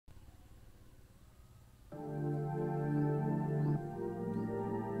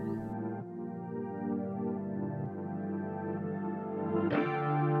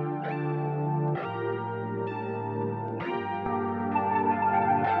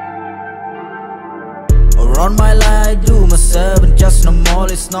Around my life I do myself and just no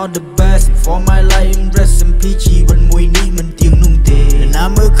more it's not the best for my life rest in peace ជីវិតមួយនេះមិនទៀងនោះទេណា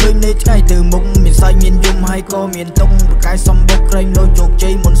មើលឃើញនៃថ្ងៃទៅមុខមានសាច់មានយំហើយក៏មានទុកប្រកាយសំបុកក្រែងលោជោគជ័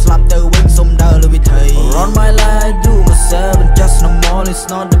យមុនស្លាប់ទៅវិញសុំដើរលើវិថី Around my life I do myself and just no more it's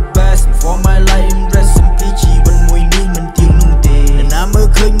not the best for my life rest in peace ជីវិតមួយនេះមិនទៀងនោះទេណាមើល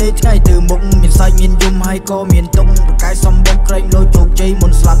ឃើញនៃថ្ងៃទៅមុខមានសាច់មានយំហើយក៏មានទុកប្រកាយសំបុកក្រែងលោជោគជ័យមុ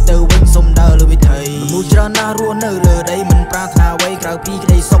នស្លាប់ទៅវិញសុំដើរលើវិថីមនុស្សច្រើនណាស់រស់នៅលើដីមិនប្រាថ្នាអ្វីក្រៅពីក្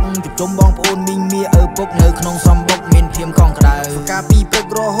តីសុខជួបជុំបងប្អូនមីងមាឪពុកនៅក្នុងសំបុកមានភៀមកងក្តៅការពីព្រឹក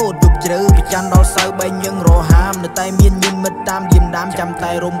រហូតយប់ជ្រៅពីច័ន្ទដល់សៅរ៍បែងយើងរហាមនៅតែមានញាណមិត្តតាមយាមដាមចាំ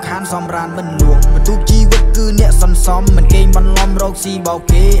តែរំខានសំរានមិនលួងបន្ទូជីវិតគឺអ្នកសន្សំមិនគេងបន្លំរកស៊ីបោក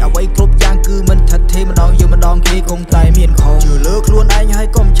គេអ្វីគ្រប់យ៉ាងគឺមិនថិតថេរម្ដងយើងម្ដងគេគង់តែមានខំជឿលើខ្លួនឯងហើយ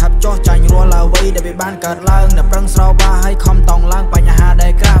កុំឆាប់ចោះចាញ់រាល់អ្វីដែលវាបានកើតឡើងតែប្រឹងស្រោបបាឲ្យខំតង់ឡើងបញ្ហាដែ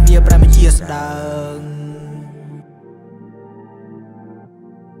លក្រាស់វាប្រែមកជាស្ដើង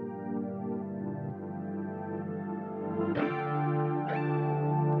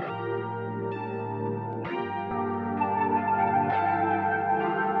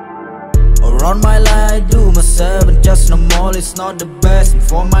Around my life I do myself and just no more it's not the best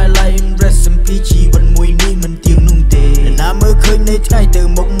for my life rest in peace ជីវិតមួយនេះមិនទៀងនោះទេណាមើលឃើញនៃថ្ងៃទៅ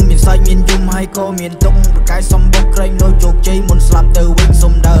មុខមានសាច់មានយំហើយក៏មានទុកប្រកាយសំបុកក្រែងលោជោគជ័យមុនស្លាប់ទៅវិញ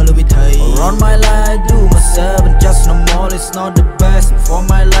សុំដើរលើវិថី Around my life I do myself and just no more it's not the best for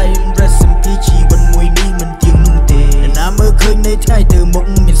my life rest in peace ជីវិតមួយនេះមិនទៀងនោះទេណាមើលឃើញនៃថ្ងៃទៅមុខ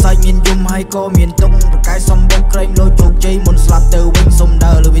មានសាច់មានយំហើយក៏មានទុកប្រកាយសំបុកក្រែងលោជោគជ័យមុនស្លាប់ទៅវិញសុំ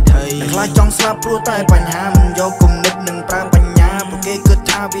ដើរលើវិថីខ្លាចចង់ស្លាប់ព្រោះតែបញ្ហាមិនយកគំនិតនឹងប្រើបញ្ញាពួកគេគិត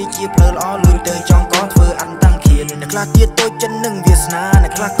ថាវាជាផ្លូវល្អលឿនទៅចង់ក៏ធ្វើអន្តង្គានអ្នកខ្លះទៀតតូចចិននឹងវាសនាអ្ន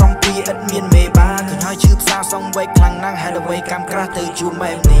កខ្លះក្រុមពីឥតមានមេបាឃើញហើយឈឺផ្សារសងវែកខ្លាំងណាស់ហេតុអ្វីកម្មក្រាស់ទៅជួប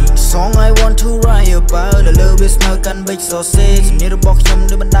បែបនេះ Song I want to write about ដែលលើវាស្មើកាន់បិចសរសេរសំនៀងរបស់ខ្ញុំ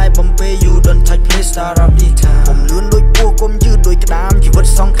នៅបណ្ដាយបំពេ You don't touch please start up this time កុំលឿនដូចពស់កុំយឺតដូចក្តាមជីវិត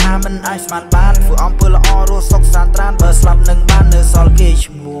សងខាមិនអាចស្មានបានធ្វើអំពើល្អរស់សុខសាន្តត្រានបើស្លាប់នឹងបាននៅសល់គេ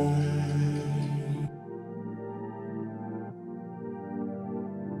ឈ្មោះ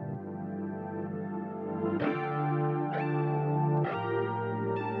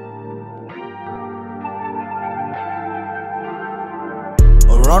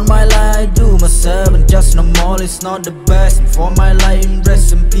Around my life I do myself and just no more it's not the best for my life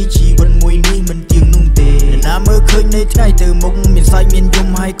rest in peace ជីវិតមួយនេះមិនទៀងនោះទេណាមើលឃើញនៃថ្ងៃទៅមុខមានសាច់មានយំ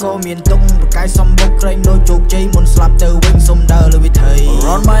ហើយក៏មានទុកប្រកាយសំបុកក្រែងលោជោគជ័យមុនស្លាប់ទៅវិញសុំដើរលើវិថី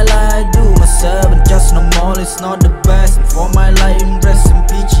Around my life I do myself and just no more it's not the best for my life rest in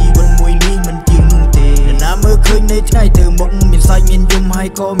peace ជីវិតមួយនេះមិនទៀងនោះទេណាមើលឃើញនៃថ្ងៃទៅមុខមានសាច់មានយំហើយ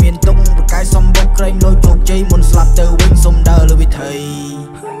ក៏មានទុកប្រកាយសំបុកក្រែងលោជោគជ័យមុនស្លាប់ទៅវិញសុំដើរលើវិ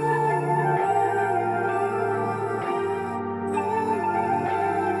ថី